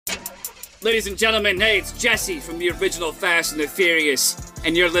Ladies and gentlemen, hey, it's Jesse from the original Fast and the Furious,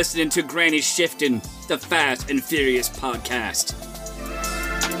 and you're listening to Granny Shifting, the Fast and Furious podcast.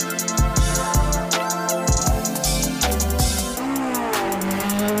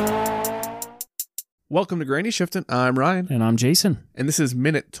 Welcome to Granny Shifting. I'm Ryan. And I'm Jason. And this is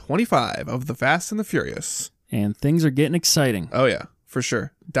minute 25 of the Fast and the Furious. And things are getting exciting. Oh, yeah, for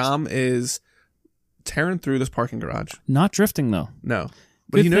sure. Dom is tearing through this parking garage. Not drifting, though. No.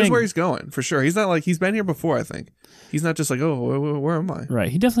 But he knows where he's going, for sure. He's not like, he's been here before, I think. He's not just like, oh, where am I? Right.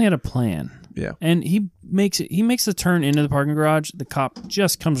 He definitely had a plan. Yeah. And he makes the turn into the parking garage. The cop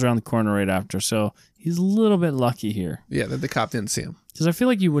just comes around the corner right after. So he's a little bit lucky here. Yeah, that the cop didn't see him. Because I feel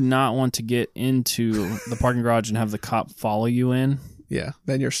like you would not want to get into the parking garage and have the cop follow you in. Yeah,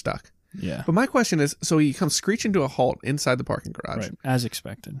 then you're stuck. Yeah. But my question is, so he comes screeching to a halt inside the parking garage. Right. As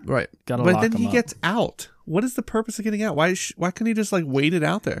expected. Right. Gotta but lock then him he up. gets out. What is the purpose of getting out? Why couldn't he just like wait it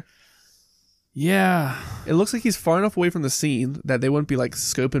out there? Yeah. It looks like he's far enough away from the scene that they wouldn't be like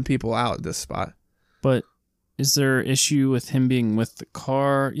scoping people out at this spot. But is there issue with him being with the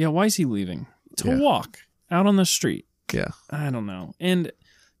car? Yeah, why is he leaving? To walk out on the street. Yeah. I don't know. And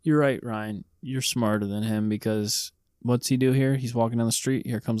you're right, Ryan. You're smarter than him because what's he do here? He's walking down the street.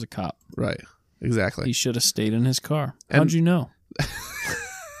 Here comes a cop. Right. Exactly. He should have stayed in his car. How'd you know?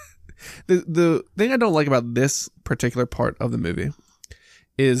 The thing I don't like about this particular part of the movie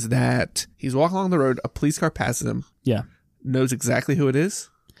is that he's walking along the road, a police car passes him. Yeah. Knows exactly who it is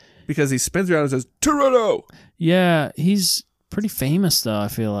because he spins around and says, Toretto! Yeah, he's pretty famous though, I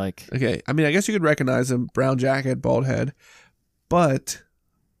feel like. Okay. I mean, I guess you could recognize him. Brown jacket, bald head. But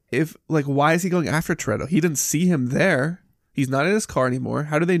why is he going after Toretto? He didn't see him there. He's not in his car anymore.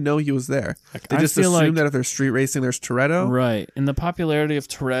 How do they know he was there? They just assume that if they're street racing, there's Toretto? Right. And the popularity of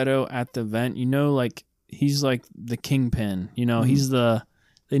Toretto at the event, he's like the kingpin. They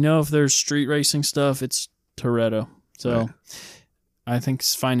know if there's street racing stuff, it's Toretto. So right. I think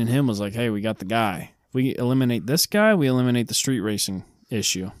finding him was like, hey, we got the guy. We eliminate this guy, we eliminate the street racing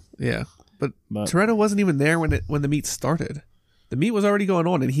issue. Yeah. But Toretto wasn't even there when the meet started. The meet was already going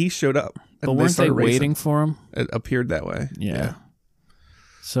on, and he showed up. But weren't they waiting for him? It appeared that way. Yeah.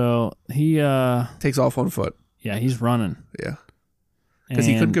 So he takes off on foot. Yeah, he's running. Yeah. Because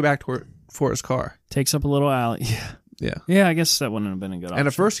he couldn't go back for his car. Takes up a little alley. Yeah. Yeah. Yeah, I guess that wouldn't have been a good option. And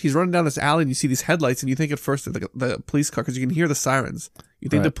at first, he's running down this alley, and you see these headlights, and you think at first that the police car, because you can hear the sirens. You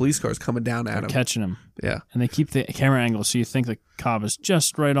think the police car is coming down at him. Catching him. Yeah. And they keep the camera angle, so you think the cop is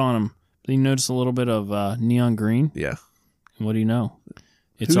just right on him. Then you notice a little bit of neon green. Yeah. And what do you know?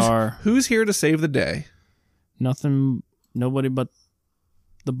 Who's here to save the day? Nobody but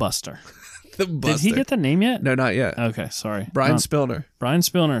the Buster. The Buster. Did he get the name yet? No, not yet. Okay, sorry. Brian Spillner. Brian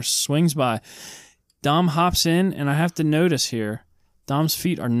Spillner swings by. Dom hops in, and I have to notice here, Dom's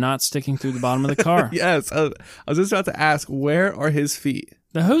feet are not sticking through the bottom of the car. Yes. I was just about to ask, where are his feet?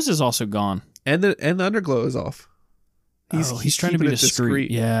 The hose is also gone. And the underglow is off. He's trying to be discreet.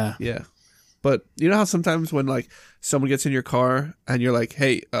 Yeah. Yeah. But you know how sometimes when like someone gets in your car and you're like,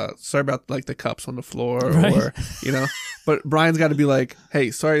 hey, sorry about like the cups on the floor right. or, but Brian's got to be like,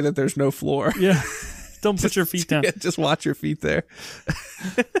 hey, sorry that there's no floor. Yeah. Don't put your feet down. Just watch your feet there.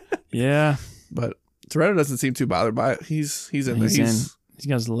 Yeah. But Toretto doesn't seem too bothered by it. He's in there. He's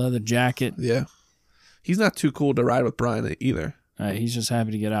got his leather jacket. Yeah. He's not too cool to ride with Brian either. He's just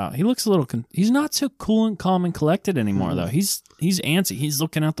happy to get out. He looks a little... he's not so cool and calm and collected anymore, though. He's antsy. He's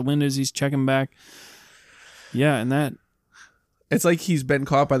looking out the windows. He's checking back. Yeah, and that... It's like he's been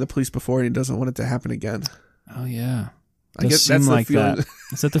caught by the police before and he doesn't want it to happen again. Oh, yeah. I guess that's like the feeling. That.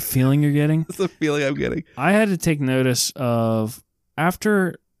 Is that the feeling you're getting? That's the feeling I'm getting. I had to take notice of...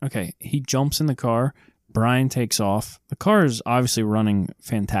 After... Okay, he jumps in the car. Brian takes off. The car is obviously running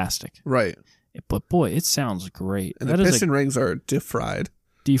fantastic. Right. But boy, it sounds great. And the piston rings are deep-fried.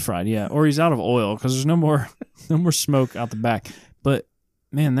 Deep-fried, yeah. Or he's out of oil because there's no more smoke out the back. But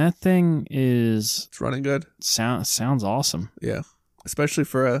man, that thing is... It's running good. Sounds awesome. Yeah. Especially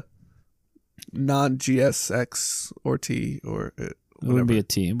for a non-GSX or T or whatever. It would be a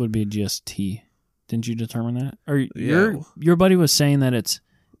T. It would be a GST. Didn't you determine that? Or yeah. Your buddy was saying that it's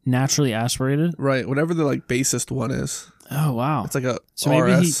naturally aspirated? Right. Whatever the like basest one is. Oh, wow. It's like a so RS,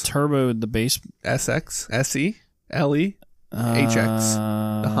 maybe he turboed the base. SX, SE, LE,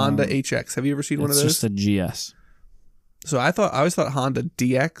 HX. The Honda HX. Have you ever seen one of those? It's just a GS. So I always thought Honda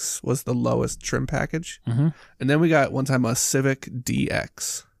DX was the lowest trim package. Mm-hmm. And then we got one time a Civic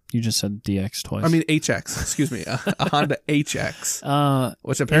DX. You just said DX twice. I mean HX, excuse me. A Honda HX.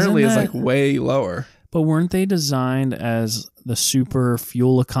 Which apparently is like way lower. But weren't they designed as the super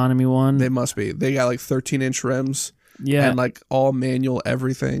fuel economy one? They must be. They got like 13-inch rims. Yeah. and like all manual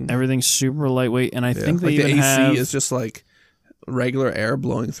everything. Everything's super lightweight, and I think they like even the AC have... is just like regular air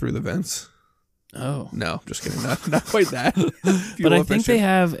blowing through the vents. Oh. No, just kidding. Not quite that. But I think they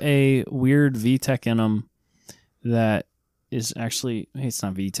have a weird VTEC in them that is actually... Hey, it's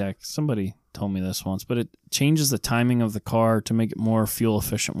not VTEC. Somebody told me this once, but it changes the timing of the car to make it more fuel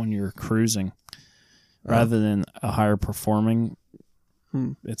efficient when you're cruising rather than a higher performing.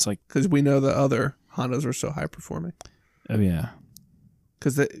 It's like... Because we know the other Hondas are so high performing. Oh, yeah.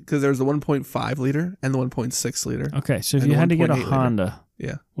 Because there's the 1.5 liter and the 1.6 liter. Okay, so if And you had to get a 1.8 liter. Honda,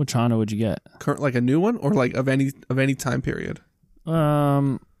 Yeah. which Honda would you get? Current, like a new one or like of any time period?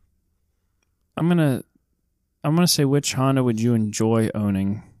 I'm gonna say which Honda would you enjoy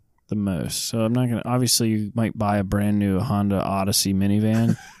owning the most. So I'm not gonna. Obviously, you might buy a brand new Honda Odyssey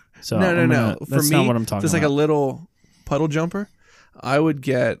minivan. So No. That's For me, not what I'm talking just about. like a little puddle jumper. I would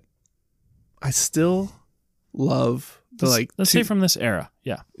get. I still love the Let's say from this era.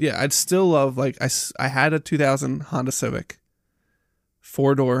 Yeah. Yeah, I'd still love like I had a 2000 Honda Civic,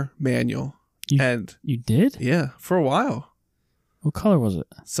 4-door manual, and You did? yeah, for a while, What color was it?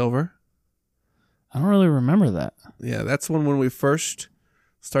 silver. I don't really remember that. Yeah, that's when we first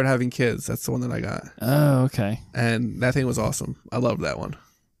started having kids. That's the one that I got, Oh, okay. and that thing was awesome. I loved that one.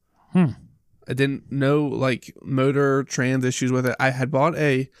 I didn't know like motor trans issues with it. I had bought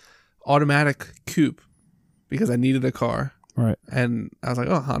a automatic coupe because I needed a car. Right. And I was like,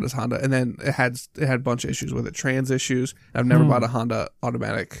 oh, Honda's Honda. And then it had a bunch of issues with it, trans issues. I've never bought a Honda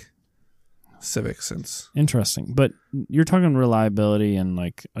automatic Civic since. Interesting. But you're talking reliability and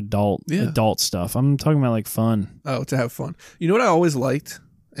like adult stuff. I'm talking about like fun. Oh, to have fun. You know what I always liked?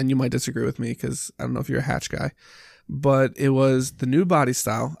 And you might disagree with me because I don't know if you're a hatch guy. But it was the new body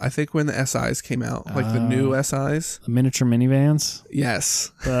style. I think when the SIs came out, like the new SIs. The miniature minivans.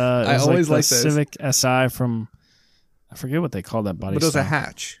 Yes. I always like liked the those. Civic Si from... I forget what they called that body But it was style. a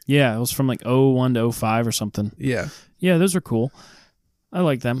hatch. Yeah, it was from like 01 to 05 or something. Yeah. Yeah, those are cool. I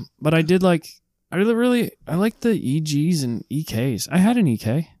like them. But I did like... I like the EGs and EKs. I had an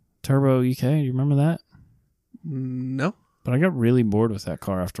EK. Turbo EK. Do you remember that? No. But I got really bored with that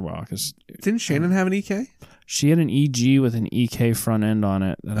car after a while because Didn't Shannon have an EK? she had an EG with an EK front end on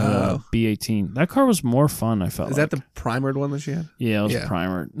it that had a B18. That car was more fun, I felt Is like. that the primered one that she had? Yeah, it was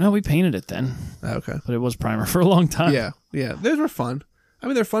primer. No, we painted it then, Okay. but it was primer for a long time. Yeah. Those were fun. I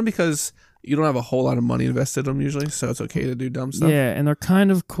mean, they're fun because you don't have a whole lot of money invested in them usually, so it's okay to do dumb stuff. Yeah, and they're kind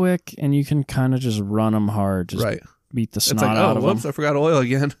of quick, and you can kind of just run them hard. Just Right. beat the It's snot like, out oh, of whoops, them. I forgot oil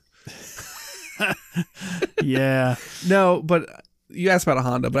again. Yeah. No, but you asked about a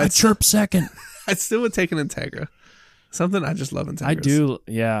Honda, but I chirp second. I still would take an Integra. Something I just love Integras. I do,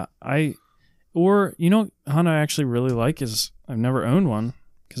 yeah. Or, you know, Honda I actually really like is, I've never owned one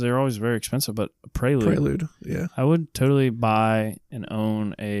because they're always very expensive, but a Prelude. Yeah. I would totally buy and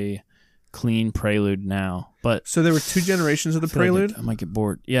own a clean Prelude now. But So there were two generations of the I feel like Prelude. I might get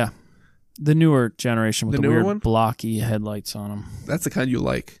bored. Yeah. The newer generation with The the newer weird one? blocky headlights on them. That's the kind you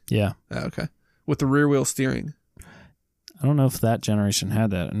like. Yeah. Oh, okay. With the rear wheel steering. I don't know if that generation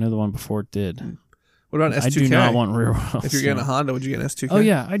had that. I know the one before it did. What about an S2K? I do not want rear wheels. If you're getting a Honda, would you get an S2K? Oh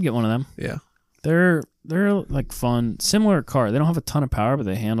yeah, I'd get one of them. Yeah. They're like fun, similar car. They don't have a ton of power, but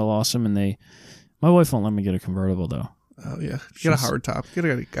they handle awesome. And my wife won't let me get a convertible though. Oh yeah. Get a hard top.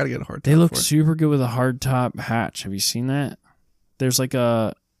 Gotta get a hard top. They look for it. super good with a hard top hatch. Have you seen that? There's like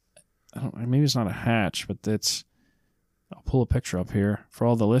maybe it's not a hatch, but I'll pull a picture up here for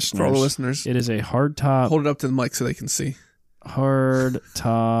all the listeners. For all the listeners. It is a hard top. Hold it up to the mic so they can see. Hard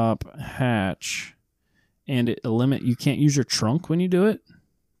top hatch, and you can't use your trunk when you do it.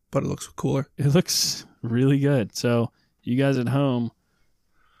 But it looks cooler. It looks really good. So you guys at home,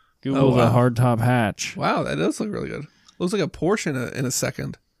 Google Oh, wow. the hard top hatch. Wow, that does look really good. Looks like a Porsche in a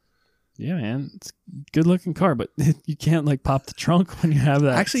second. Yeah, man, it's a good looking car, but you can't like pop the trunk when you have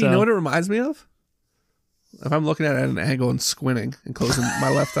that. Actually, you know what it reminds me of? If I'm looking at it at an angle and squinting and closing my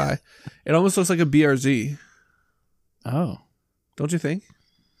left eye, it almost looks like a BRZ. Oh, Don't you think?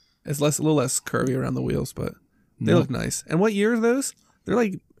 It's a little less curvy around the wheels, but they No. look nice. And what year are those? They're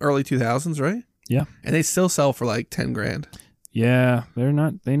like early 2000s, right? Yeah. And they still sell for like 10 grand. yeah,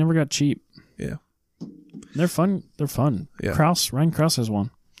 they never got cheap. Yeah. They're fun. They're fun. Yeah. Ryan Krause has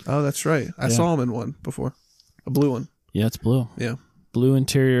one. Oh, that's right. I Yeah. saw him in one before. A blue one. Yeah, it's blue. Yeah. Blue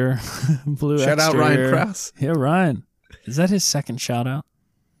interior, blue Shout out exterior. Ryan Krause. Yeah, Ryan. Is that his second shout out?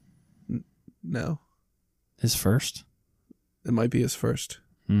 No, His first? it might be his first.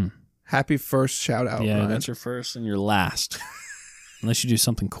 Hmm. Happy first shout out, Yeah, Ryan. that's your first and your last. Unless you do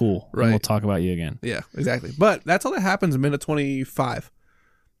something cool. Right. And we'll talk about you again. Yeah, exactly. But that's all that happens in minute 25.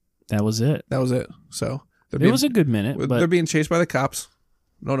 That was it. That was it. So It was a good minute, but they're being chased by the cops.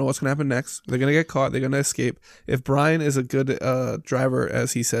 Don't know what's going to happen next. They're going to get caught. They're going to escape. If Brian is a good driver,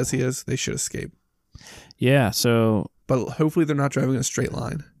 as he says he is, they should escape. Yeah, so... But hopefully they're not driving a straight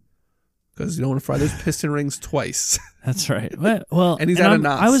line. Because you don't want to fry those piston rings twice. That's right. Well, and he's out of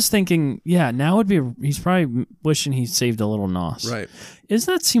NOS. I was thinking, now would be... He's probably wishing he saved a little NOS. Right.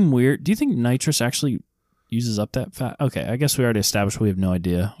 Doesn't that seem weird? Do you think nitrous actually uses up that fat? Okay, I guess we already established we have no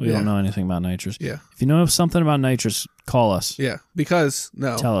idea. We don't know anything about nitrous. Yeah. If you know something about nitrous, call us. Yeah, because,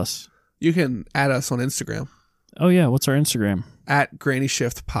 tell us. You can add us on Instagram. Oh, yeah. What's our Instagram? At Granny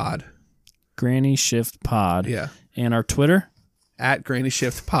Shift Pod. Granny Shift Pod. Yeah. And our Twitter? At Granny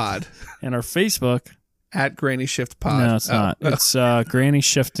Shift Pod. And our Facebook? At Granny Shift Pod. No, it's not. It's Granny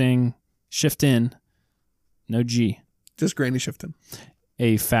Shifting, Shift In, no G. Just Granny Shifting.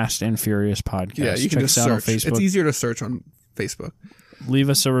 A Fast and Furious podcast. Yeah, you can Check just us out on search. Facebook. It's easier to search on Facebook. Leave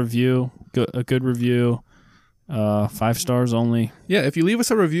us a review, a good review, 5 stars only. Yeah, if you leave us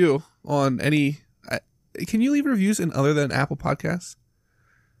a review on any... can you leave reviews in other than Apple Podcasts?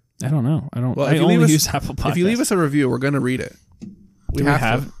 I don't know. Well, I only use Apple Podcasts. If you leave us a review, we're going to read it. We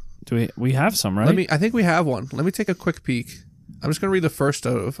have we have some, right? I think we have one. Let me take a quick peek. I'm just going to read the first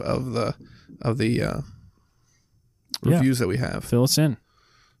of the reviews that we have. Fill us in.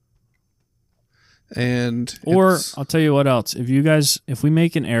 And I'll tell you what else. If we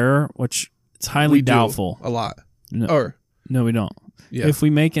make an error, which it's highly doubtful. A lot. No, we don't. Yeah. If we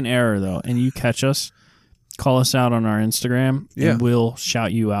make an error though, and you catch us, call us out on our Instagram, and we'll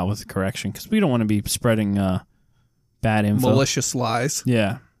shout you out with a correction because we don't want to be spreading bad info, malicious lies.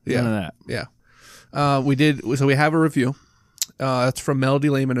 Yeah, none of that. Yeah, we did. So we have a review. It's from Melody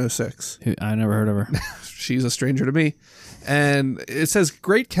Lehman 06. I never heard of her. She's a stranger to me, and it says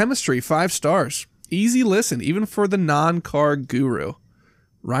great chemistry, 5 stars. Easy listen, even for the non-car guru.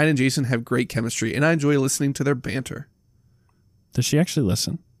 Ryan and Jason have great chemistry, and I enjoy listening to their banter. Does she actually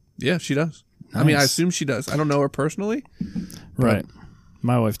listen? Yeah, she does. Nice. I mean, I assume she does. I don't know her personally. Right.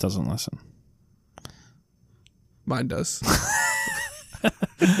 My wife doesn't listen. Mine does.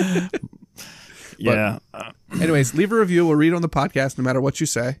 Yeah. Anyways, leave a review. We'll read it on the podcast no matter what you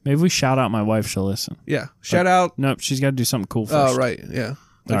say. Maybe we shout out my wife. She'll listen. Yeah. Shout out. Nope. She's got to do something cool first. Oh, right. Yeah.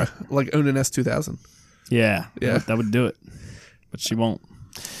 Like own an S2000. Yeah. Yeah. That would do it. But she won't.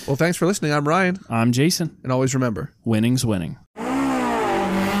 Well, thanks for listening. I'm Ryan. I'm Jason. And always remember, winning's winning.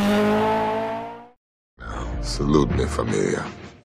 Salute me, familia.